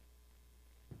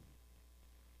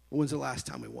 When's the last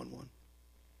time we won one?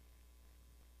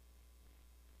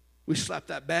 We slap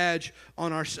that badge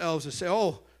on ourselves and say,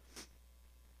 oh,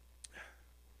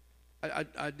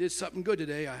 I did something good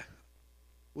today. I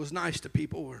was nice to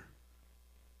people. Or,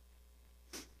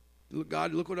 look,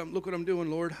 God, look what I'm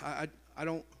doing, Lord. I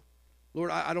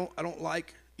don't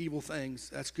like evil things.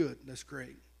 That's good. That's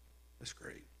great. That's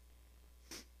great.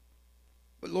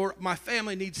 But Lord, my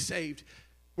family needs saved.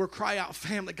 We're cry out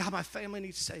family. God, my family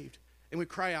needs saved. And we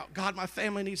cry out, God, my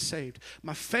family needs saved.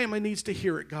 My family needs to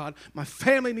hear it, God. My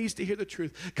family needs to hear the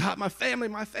truth. God, my family,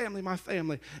 my family, my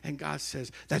family. And God says,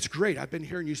 that's great. I've been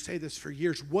hearing you say this for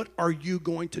years. What are you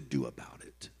going to do about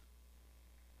it?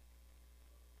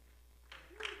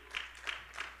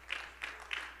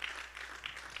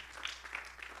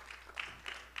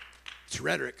 It's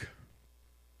rhetoric.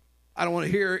 I don't want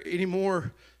to hear any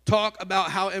more talk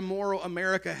about how immoral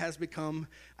America has become.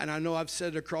 And I know I've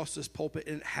said it across this pulpit,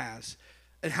 and it has.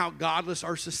 And how godless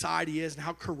our society is and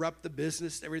how corrupt the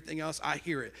business and everything else. I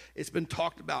hear it. It's been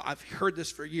talked about. I've heard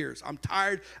this for years. I'm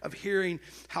tired of hearing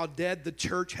how dead the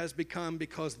church has become,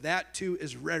 because that too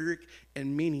is rhetoric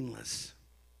and meaningless.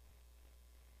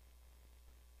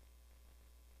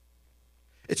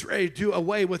 It's ready to do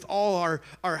away with all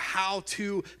our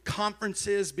how-to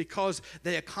conferences because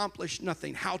they accomplish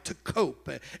nothing. How to cope.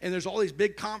 And there's all these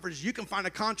big conferences. You can find a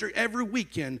concert every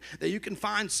weekend that you can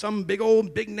find some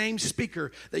big name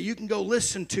speaker that you can go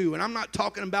listen to. And I'm not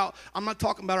talking about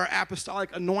our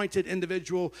apostolic anointed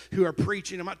individual who are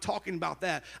preaching. I'm not talking about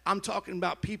that. I'm talking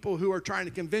about people who are trying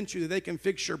to convince you that they can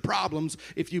fix your problems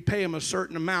if you pay them a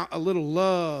certain amount, a little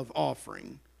love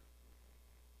offering.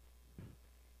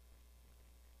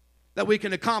 That we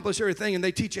can accomplish everything, and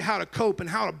they teach you how to cope and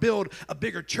how to build a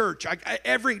bigger church.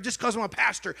 Just because I'm a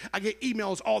pastor, I get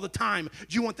emails all the time.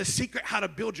 Do you want the secret how to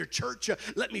build your church?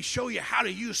 Let me show you how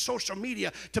to use social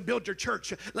media to build your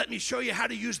church. Let me show you how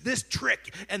to use this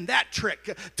trick and that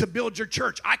trick to build your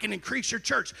church. I can increase your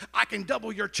church. I can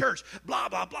double your church. Blah,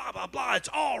 blah, blah, blah, blah. It's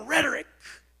all rhetoric.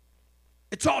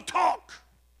 It's all talk.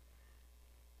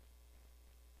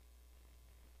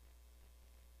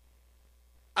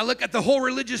 I look at the whole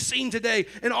religious scene today,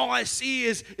 and all I see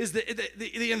is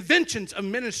the inventions of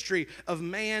ministry of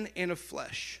man and of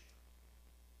flesh.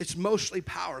 It's mostly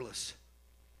powerless.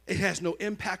 It has no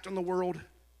impact on the world.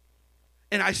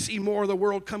 And I see more of the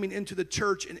world coming into the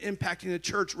church and impacting the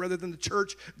church rather than the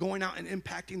church going out and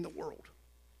impacting the world.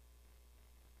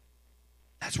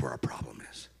 That's where our problem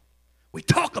is. We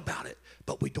talk about it,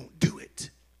 but we don't do it.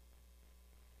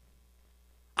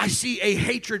 I see a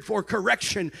hatred for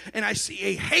correction, and I see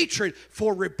a hatred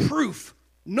for reproof.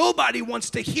 Nobody wants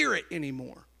to hear it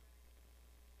anymore.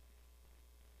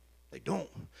 They don't.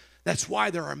 That's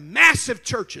why there are massive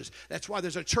churches. That's why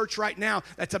there's a church right now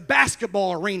that's a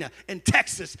basketball arena in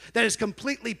Texas that is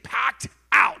completely packed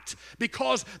out,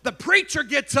 because the preacher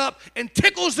gets up and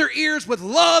tickles their ears with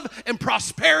love and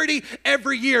prosperity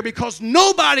every year, because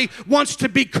nobody wants to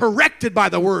be corrected by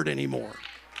the word anymore.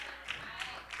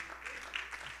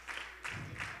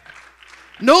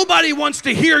 Nobody wants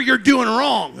to hear you're doing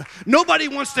wrong. Nobody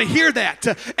wants to hear that.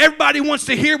 Everybody wants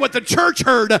to hear what the church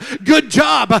heard. Good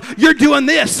job. You're doing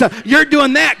this. You're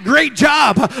doing that. Great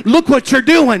job. Look what you're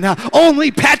doing.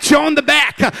 Only pat you on the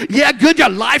back. Yeah, good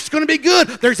job. Life's going to be good.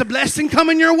 There's a blessing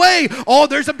coming your way. Oh,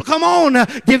 come on.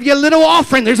 Give you a little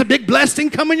offering. There's a big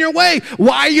blessing coming your way.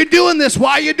 Why are you doing this?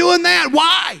 Why are you doing that?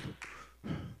 Why?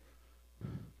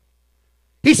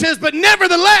 He says, but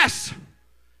nevertheless,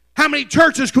 How many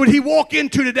churches could he walk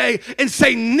into today and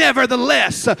say,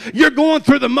 nevertheless, you're going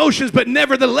through the motions, but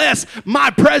nevertheless, my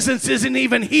presence isn't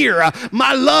even here.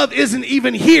 My love isn't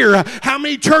even here. How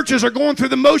many churches are going through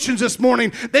the motions this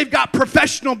morning? They've got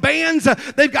professional bands,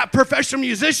 they've got professional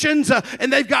musicians,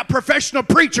 and they've got professional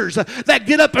preachers that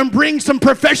get up and bring some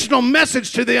professional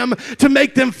message to them to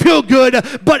make them feel good,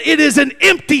 but it is an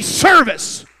empty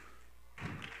service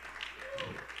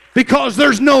because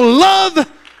there's no love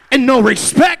and no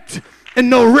respect and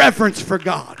no reverence for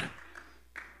God.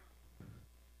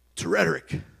 It's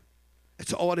rhetoric.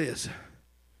 That's all it is.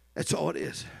 That's all it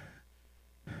is.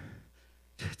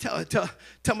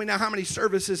 Tell me now, how many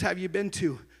services have you been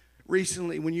to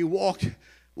recently when you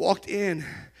walked in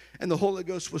and the Holy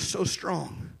Ghost was so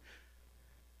strong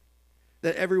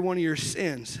that every one of your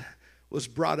sins was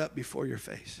brought up before your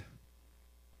face?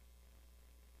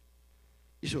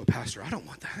 You say, well, Pastor, I don't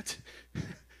want that.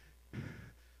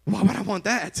 Why would I want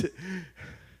that?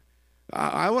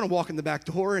 I want to walk in the back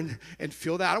door and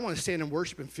feel that. I don't want to stand and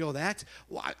worship and feel that.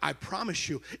 Well, I promise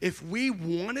you, if we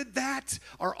wanted that,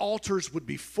 our altars would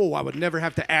be full. I would never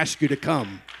have to ask you to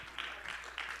come.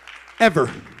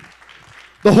 Ever.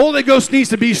 The Holy Ghost needs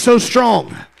to be so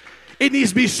strong. It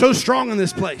needs to be so strong in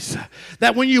this place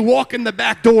that when you walk in the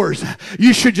back doors,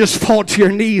 you should just fall to your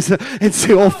knees and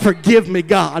say, oh, forgive me,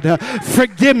 God.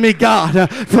 Forgive me, God,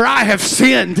 for I have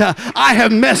sinned. I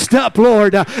have messed up,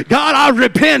 Lord. God, I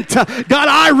repent. God,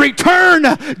 I return.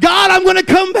 God, I'm going to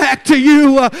come back to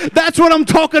you. That's what I'm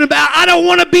talking about. I don't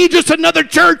want to be just another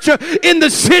church in the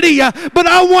city, but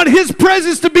I want His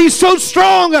presence to be so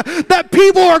strong that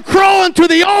people are crawling to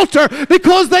the altar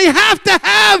because they have to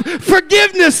have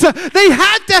forgiveness. They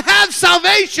have to have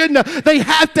salvation. They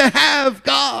have to have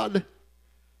God.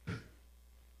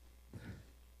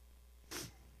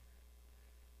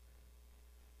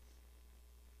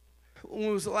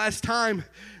 When was the last time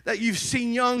that you've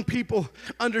seen young people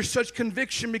under such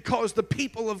conviction because the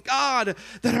people of God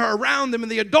that are around them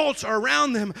and the adults are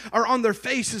around them are on their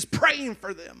faces praying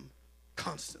for them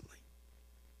constantly?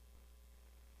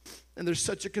 And there's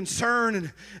such a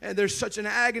concern and there's such an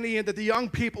agony, and that the young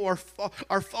people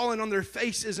are falling on their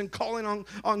faces and calling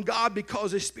on God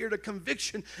because a spirit of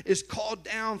conviction is called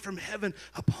down from heaven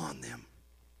upon them.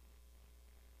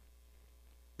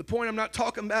 The point, I'm not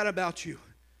talking bad about you.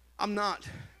 I'm not.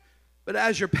 But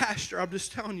as your pastor, I'm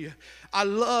just telling you, I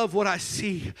love what I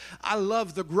see. I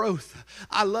love the growth.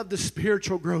 I love the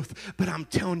spiritual growth. But I'm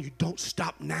telling you, don't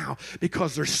stop now,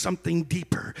 because there's something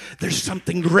deeper. There's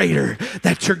something greater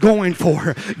that you're going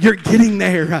for. You're getting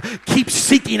there. Keep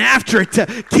seeking after it.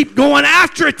 Keep going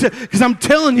after it. Because I'm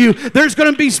telling you, there's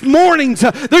going to be mornings.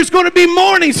 There's going to be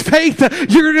mornings, Faith.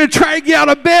 You're going to try to get out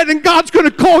of bed, and God's going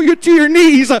to call you to your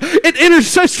knees in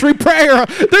intercessory prayer.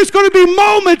 There's going to be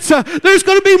moments. There's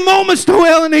going to be moments,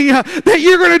 Noelany, that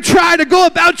you're going to try to go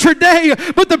about your day,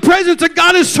 but the presence of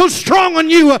God is so strong on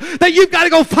you that you've got to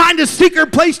go find a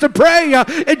secret place to pray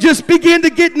and just begin to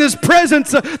get in His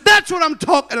presence. That's what I'm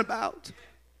talking about.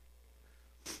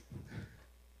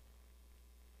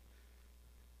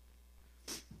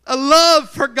 A love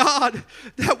for God,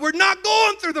 that we're not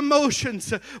going through the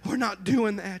motions. We're not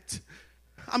doing that.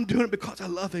 I'm doing it because I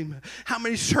love Him. How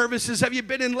many services have you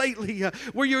been in lately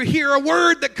where you hear a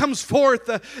word that comes forth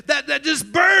that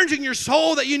just burns in your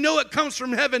soul, that you know it comes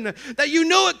from heaven, that you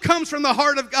know it comes from the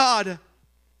heart of God?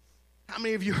 How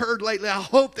many of you heard lately? I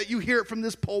hope that you hear it from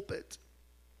this pulpit.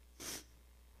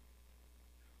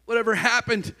 Whatever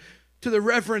happened to the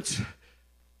reverence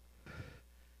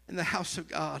in the house of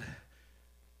God?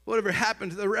 Whatever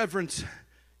happened to the reverence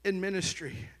in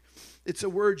ministry? It's a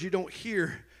word you don't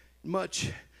hear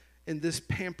much in this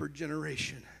pampered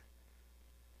generation.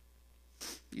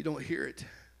 You don't hear it.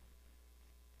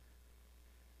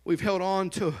 We've held on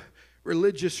to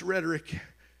religious rhetoric,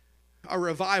 our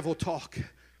revival talk.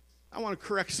 I want to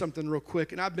correct something real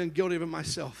quick, and I've been guilty of it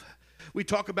myself. We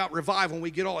talk about revival and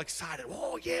we get all excited.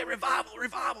 Oh yeah, revival,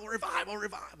 revival, revival,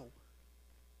 revival.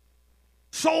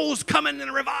 Souls coming in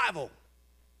a revival.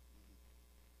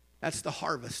 That's the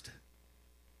harvest.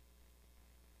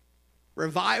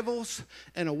 Revivals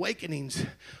and awakenings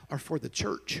are for the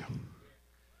church.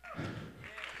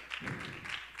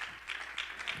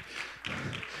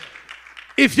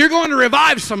 If you're going to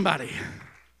revive somebody,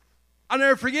 I'll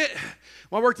never forget,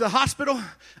 when I worked at the hospital,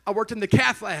 I worked in the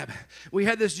cath lab. We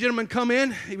had this gentleman come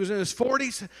in. He was in his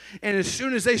 40s, and as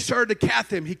soon as they started to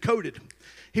cath him, he coded.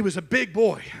 He was a big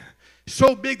boy.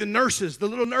 So big, the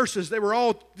little nurses, they were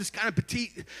all just kind of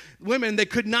petite women. They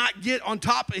could not get on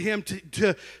top of him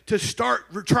to start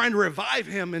trying to revive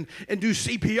him and do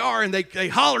CPR. And they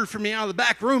hollered for me out of the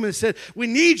back room and said, we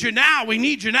need you now, we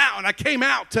need you now. And I came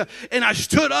out and I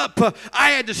stood up.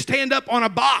 I had to stand up on a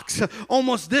box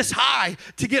almost this high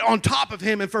to get on top of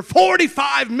him. And for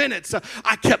 45 minutes,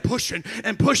 I kept pushing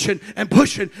and pushing and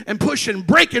pushing and pushing,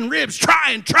 breaking ribs,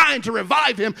 trying to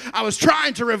revive him. I was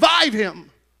trying to revive him.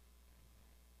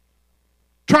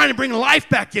 Trying to bring life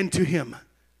back into him.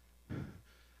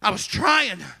 I was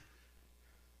trying.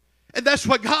 And that's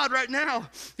what God right now,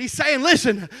 he's saying,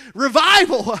 listen,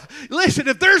 revival. Listen,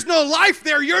 if there's no life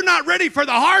there, you're not ready for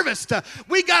the harvest.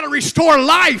 We got to restore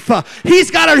life. He's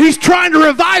trying to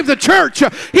revive the church.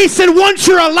 He said, once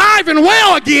you're alive and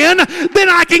well again, then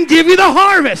I can give you the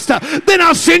harvest. Then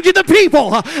I'll send you the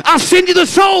people. I'll send you the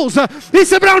souls. He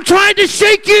said, but I'm trying to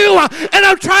shake you and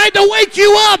I'm trying to wake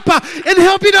you up and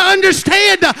help you to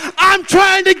understand. I'm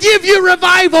trying to give you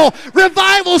revival.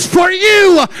 Revival's for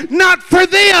you, not for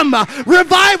them.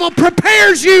 Revival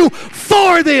prepares you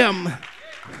for them.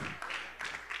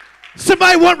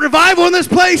 Somebody want revival in this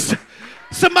place?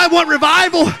 Somebody want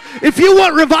revival? If you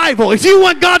want revival, if you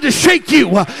want God to shake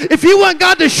you, if you want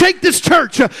God to shake this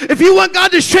church, if you want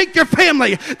God to shake your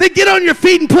family, then get on your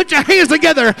feet and put your hands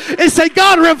together and say,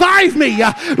 God, revive me,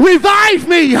 revive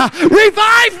me,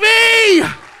 revive me.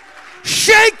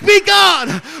 Shake me, God.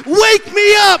 Wake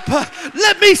me up.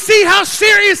 Let me see how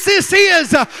serious this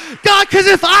is. God, because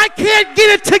if I can't get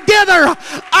it together,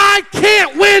 I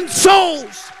can't win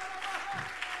souls.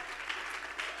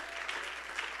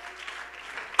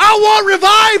 I want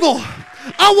revival.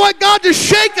 I want God to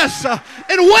shake us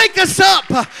and wake us up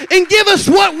and give us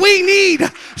what we need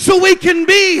so we can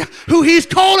be who He's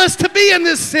called us to be in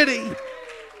this city.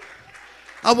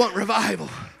 I want revival.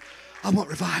 I want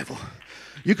revival.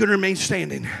 You can remain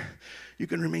standing. You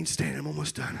can remain standing. I'm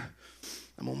almost done.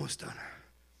 I'm almost done.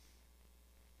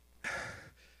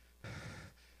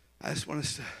 I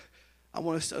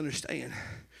want us to understand.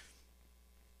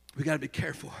 We got to be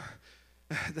careful.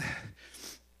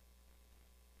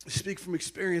 Speak from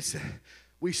experience.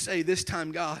 We say, this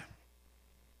time, God,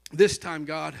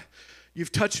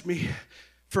 you've touched me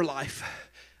for life.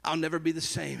 I'll never be the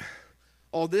same.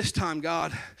 Oh, this time,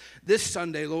 God, this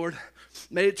Sunday, Lord,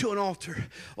 made it to an altar.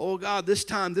 Oh, God, this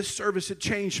time, this service, it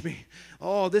changed me.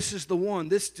 Oh, this is the one.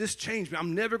 This changed me.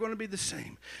 I'm never going to be the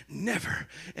same. Never.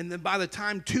 And then by the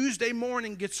time Tuesday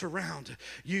morning gets around,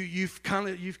 you've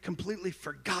completely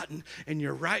forgotten, and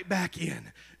you're right back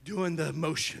in doing the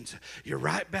motions. You're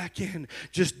right back in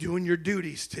just doing your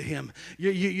duties to Him.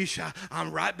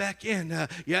 I'm right back in.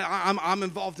 I'm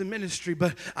involved in ministry,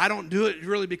 but I don't do it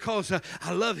really because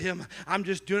I love Him. I'm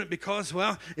just doing it because,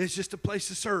 well, it's just a place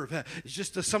to serve. It's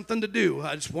just something to do.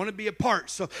 I just want to be a part.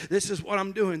 So this is what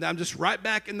I'm doing. I'm just right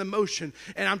back in the motion.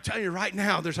 And I'm telling you right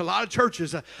now, there's a lot of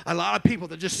churches, a lot of people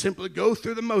that just simply go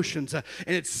through the motions. And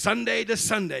it's Sunday to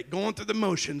Sunday, going through the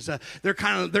motions. They're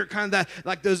kind of that,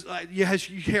 like those, you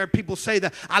hear people say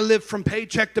that I live from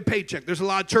paycheck to paycheck. There's a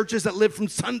lot of churches that live from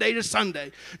Sunday to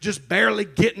Sunday, just barely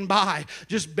getting by,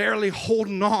 just barely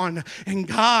holding on. And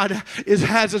God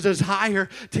has a desire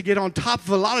to get on top of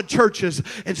a lot of churches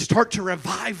and start to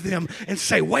revive them and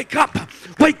say, wake up,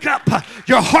 wake up.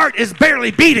 Your heart is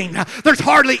barely beating. There's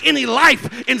hardly any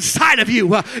life inside of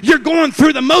you. You're going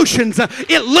through the motions.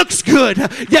 It looks good.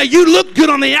 Yeah, you look good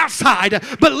on the outside.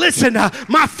 But listen,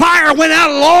 my fire went out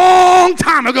a long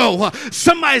time ago.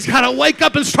 Somebody's got to wake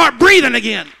up and start breathing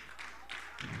again.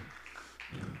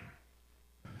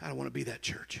 I don't want to be that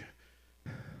church.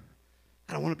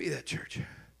 I don't want to be that church.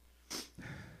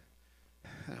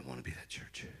 I don't want to be that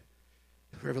church.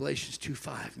 Revelations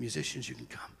 2:5. Musicians, you can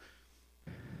come.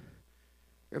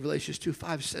 Revelations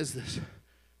 2:5 says this.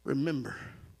 Remember,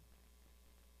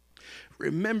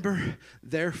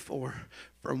 therefore,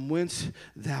 from whence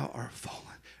thou art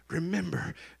fallen.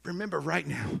 Remember right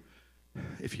now.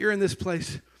 If you're in this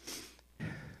place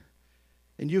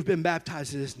and you've been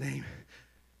baptized in His name,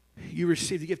 you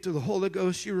received the gift of the Holy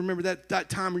Ghost, you remember that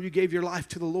time when you gave your life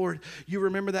to the Lord, you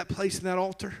remember that place in that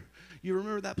altar? You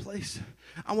remember that place?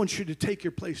 I want you to take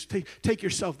your place. Take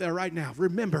yourself there right now.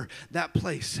 Remember that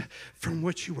place from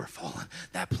which you were fallen.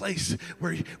 That place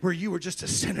where you were just a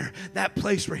sinner. That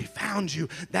place where He found you.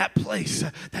 That place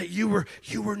that you were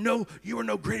no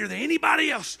greater than anybody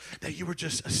else. That you were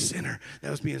just a sinner that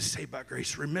was being saved by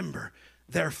grace. Remember,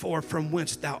 therefore, from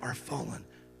whence thou art fallen.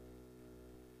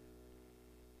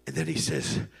 And then He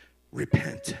says,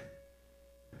 repent.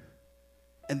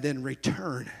 And then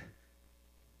return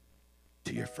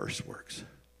to your first works.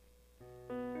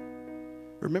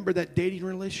 Remember that dating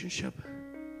relationship?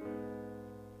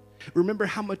 Remember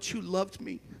how much you loved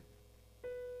me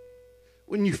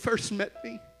when you first met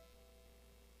me.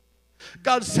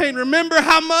 God's saying, remember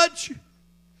how much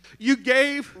you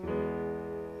gave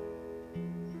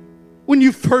when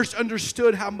you first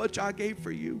understood how much I gave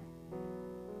for you.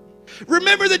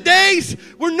 Remember the days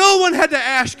where no one had to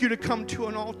ask you to come to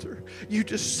an altar. You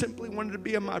just simply wanted to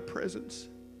be in my presence.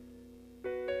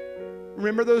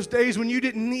 Remember those days when you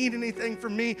didn't need anything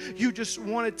from me. You just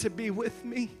wanted to be with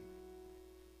me.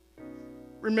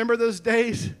 Remember those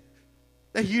days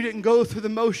that you didn't go through the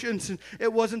motions, and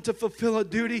it wasn't to fulfill a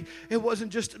duty. It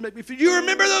wasn't just to make me feel. You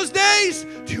remember those days?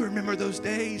 Do you remember those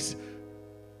days?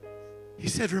 He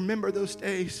said, remember those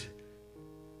days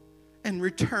and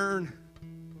return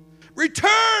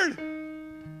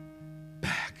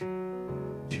back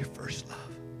to your first love.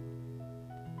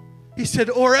 He said,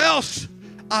 or else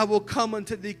I will come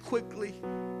unto thee quickly.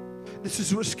 This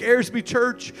is what scares me,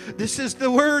 church. This is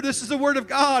the word. This is the word of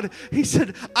God. He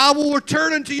said, I will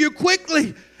return unto you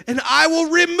quickly, and I will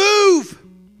remove,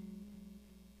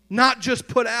 not just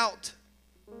put out,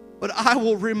 but I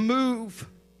will remove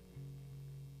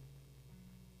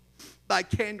thy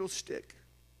candlestick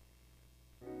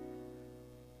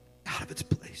out of its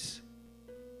place,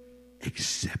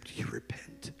 except you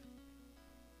repent.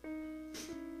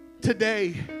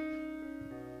 Today,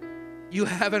 you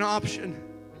have an option.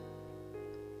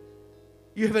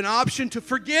 You have an option to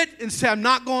forget and say, I'm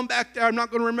not going back there. I'm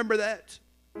not going to remember that.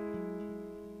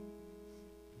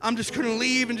 I'm just going to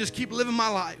leave and just keep living my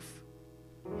life.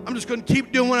 I'm just going to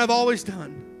keep doing what I've always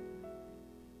done.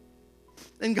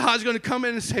 And God's going to come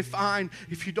in and say, fine,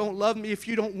 if you don't love me, if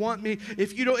you don't want me,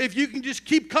 if you can just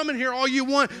keep coming here all you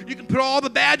want, you can put all the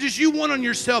badges you want on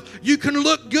yourself. You can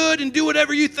look good and do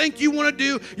whatever you think you want to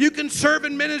do. You can serve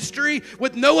in ministry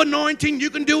with no anointing.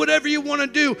 You can do whatever you want to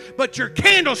do, but your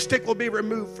candlestick will be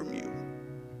removed from you.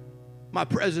 My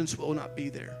presence will not be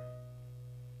there.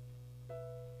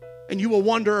 And you will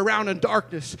wander around in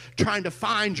darkness trying to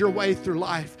find your way through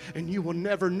life. And you will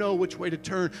never know which way to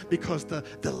turn because the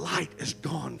light is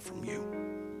gone from you.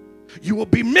 You will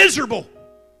be miserable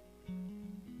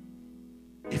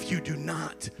if you do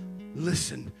not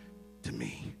listen to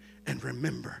me and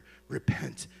remember,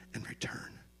 repent, and return.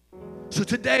 So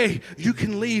today, you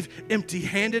can leave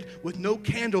empty-handed with no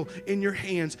candle in your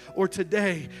hands. Or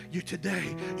today you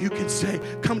can say,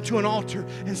 come to an altar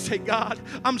and say, God,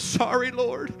 I'm sorry,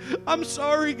 Lord. I'm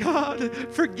sorry, God.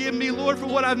 Forgive me, Lord, for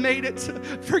what I've made it.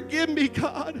 Forgive me,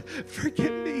 God.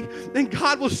 Forgive me. And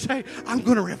God will say, I'm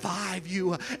going to revive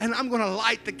you, and I'm going to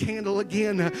light the candle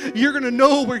again. You're going to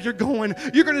know where you're going.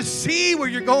 You're going to see where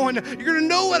you're going. You're going to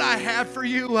know what I have for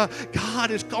you.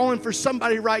 God is calling for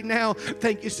somebody right now.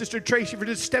 Thank you, Sister Tracy, for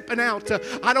just stepping out.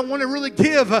 I don't want to really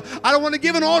give. I don't want to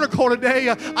give an altar call today.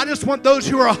 I just want those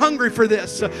who are hungry for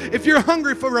this. If you're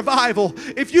hungry for revival,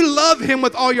 if you love Him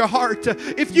with all your heart,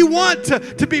 if you want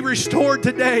to be restored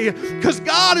today, because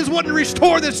God is wanting to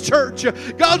restore this church.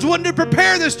 God's wanting to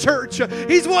prepare this church.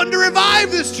 He's wanting to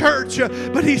revive this church.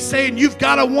 But He's saying, you've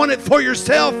got to want it for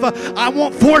yourself. I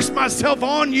won't force myself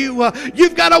on you.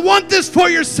 You've got to want this for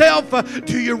yourself.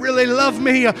 Do you really love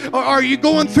me? Or are you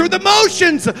going through the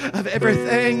motions of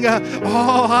everything?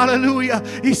 Oh, hallelujah.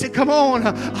 He said, come on.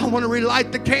 I want to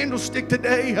relight the candlestick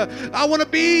today. I want to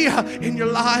be in your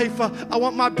life. I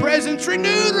want my presence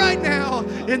renewed right now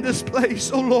in this place,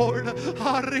 oh Lord.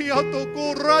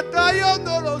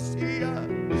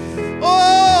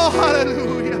 Oh,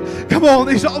 hallelujah. Come on,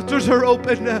 these altars are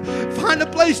open. Find a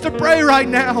place to pray right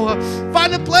now.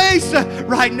 Find a place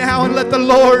right now and let the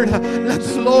Lord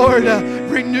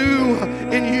renew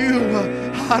in you.